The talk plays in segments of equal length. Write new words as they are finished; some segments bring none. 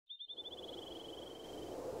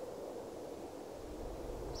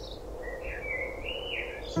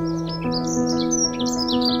Hi,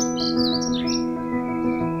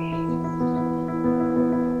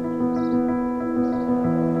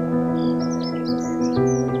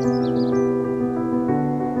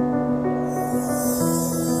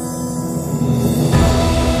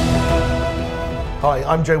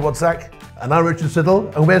 I'm Joe Wadsack. And I'm Richard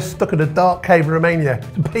Siddle, and we're stuck in a dark cave in Romania.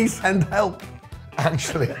 Please send help.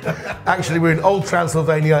 Actually, we're in old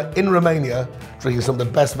Transylvania in Romania, drinking some of the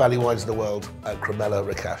best valley wines in the world at Cramele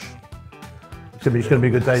Recas. It's going to be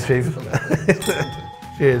a good day, Chief.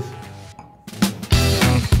 Cheers.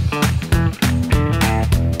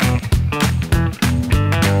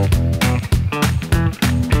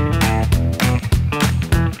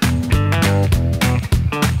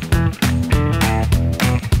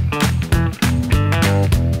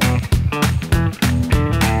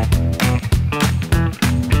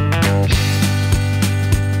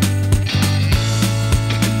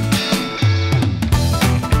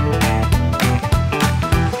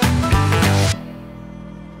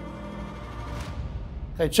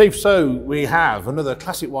 Okay, Chief, so we have another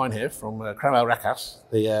classic wine here from Cramele Recas,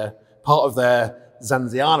 the part of their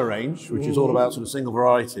Sanziana range, which is all about sort of single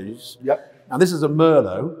varieties. Yep. And this is a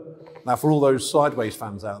Merlot. Now, for all those Sideways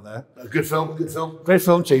fans out there. Good film, good film. Great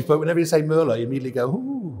film, Chief, but whenever you say Merlot, you immediately go,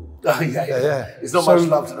 ooh. Oh, yeah. It's not much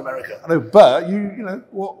loved in America. I know, but you know,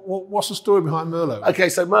 what's the story behind Merlot? Okay,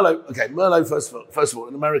 so Merlot, first of all,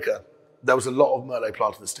 in America, there was a lot of Merlot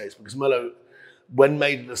planted in the States because Merlot, when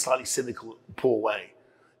made in a slightly cynical, poor way,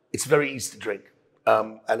 it's very easy to drink,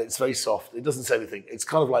 and it's very soft. It doesn't say anything. It's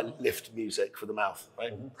kind of like lift music for the mouth,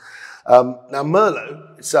 right? Now,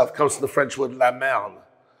 Merlot itself comes from the French word la merle,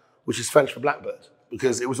 which is French for blackbird,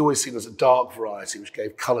 because it was always seen as a dark variety, which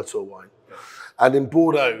gave colour to a wine. And in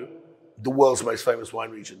Bordeaux, the world's most famous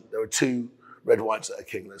wine region, there are two red wines that are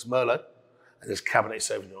king. There's Merlot, and there's Cabernet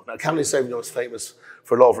Sauvignon. Now, Cabernet Sauvignon is famous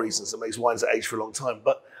for a lot of reasons. It makes wines that age for a long time,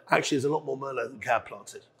 but actually there's a lot more Merlot than Cab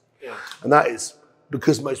planted. Yeah. And that is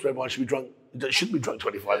because most red wine shouldn't be drunk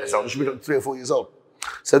 25 years old, it should be drunk 3 or 4 years old.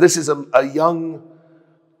 So this is a young,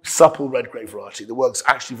 supple red grape variety that works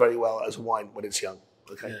actually very well as a wine when it's young.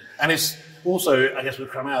 Okay. Yeah. And it's also, I guess, with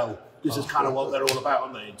Cramele, this is kind of what they're all about,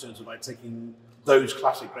 aren't they, in terms of like taking those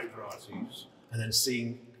classic grape varieties and then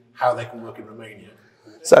seeing how they can work in Romania.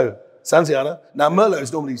 So, Sanziana. Now, Merlot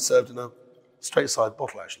is normally served in a straight side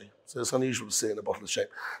bottle, actually. So it's unusual to see it in a bottle shape.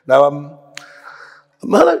 Now,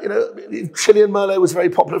 Merlot, you know, Chilean Merlot was very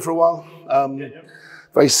popular for a while.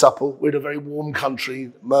 Very supple. We're in a very warm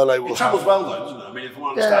country. Merlot will travels well, though, doesn't it? I mean, if one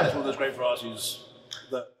understands one of those grape varieties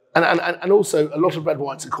that... And also, a lot of red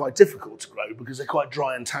wines are quite difficult to grow because they're quite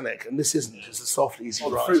dry and tannic, and this isn't. It's a soft, easy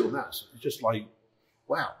variety. The fruit on that, it's just like,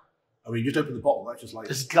 wow. I mean, you just open the bottle, that's just like...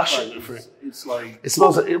 It's gushing fruit. It's like... It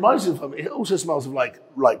smells. It reminds me of... It also smells of like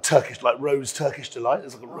Turkish, like rose Turkish delight.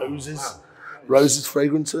 There's like a roses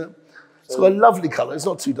fragrance to it. It's got a lovely colour. It's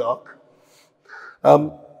not too dark.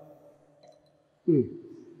 So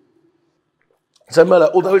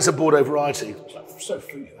Merlot, although it's a Bordeaux variety, it's so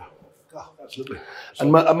fruity. God, that's lovely.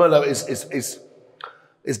 And Merlot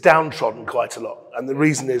is downtrodden quite a lot. And the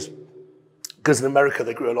reason is because in America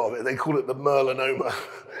they grew a lot of it. They call it the Merlonoma,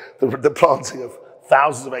 the planting of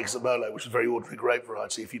thousands of acres of Merlot, which is a very ordinary grape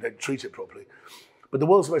variety if you don't treat it properly. But the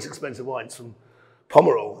world's most expensive wines from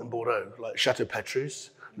Pomerol in Bordeaux, like Chateau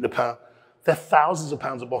Petrus, Le Pin, they're thousands of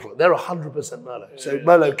pounds a bottle. They're 100% Merlot. So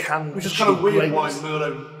Merlot can... Which is kind of weird why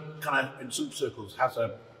Merlot kind of in some circles has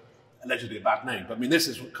allegedly a bad name. But I mean, this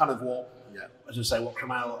is kind of what, as I say, what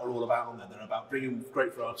Cramele are all about on there. They're about bringing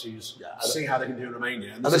great varieties, seeing how they can do in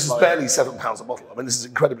Romania. And this is barely £7 a bottle. I mean, this is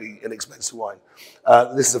incredibly inexpensive wine.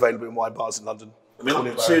 This is available in wine bars in London. I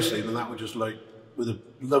mean, seriously, then that would just like, with a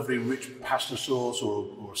lovely rich pasta sauce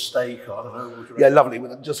or a steak, or I don't know. Yeah, lovely,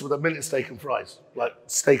 just with a minute steak and fries, like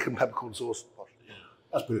steak and peppercorn sauce. Yeah,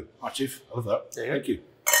 that's brilliant. All right, Chief, I love that. Thank you.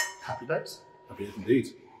 Happy days. Happy days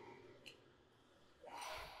indeed.